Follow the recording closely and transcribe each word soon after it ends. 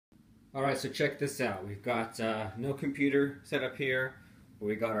Alright, so check this out. We've got no computer set up here.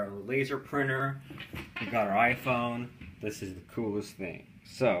 We got our laser printer. We got our iPhone. This is the coolest thing.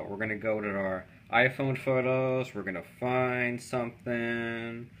 So, we're going to go to our iPhone photos. We're going to find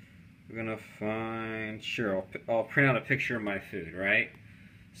something. We're going to find... Sure, I'll print out a picture of my food, right?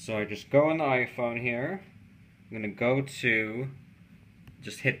 So I just go on the iPhone here. I'm going to go to...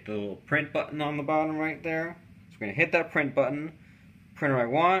 Just hit the little print button on the bottom right there. So we're going to hit that print button. Printer I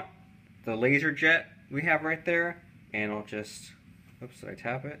want. The LaserJet we have right there, and I'll just, oops, did I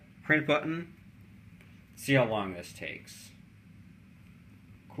tap it? Print button. See how long this takes.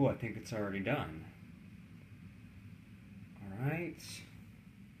 Cool, I think it's already done. Alright.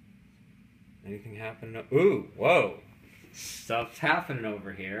 Anything happening? Ooh, whoa! Stuff's happening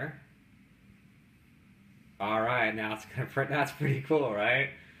over here. Alright, now it's gonna print. That's pretty cool, right?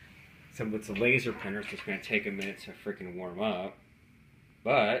 So it's a laser printer, so it's gonna take a minute to freaking warm up.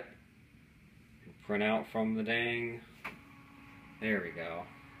 But print out from the dang. There we go.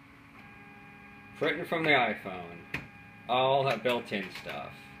 Printing from the iPhone. All that built-in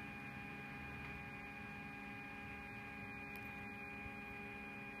stuff.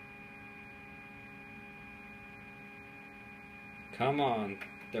 Come on,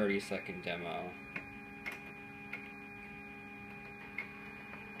 30-second demo.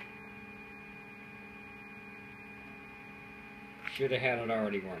 Should have had it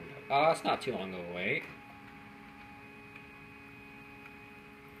already warmed up. Oh, it's not too long of a wait.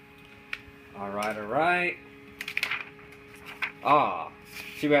 Alright, alright. Ah,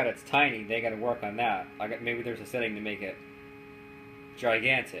 too bad it's tiny. They gotta work on that. Maybe there's a setting to make it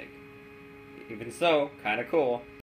gigantic. Even so, kinda cool.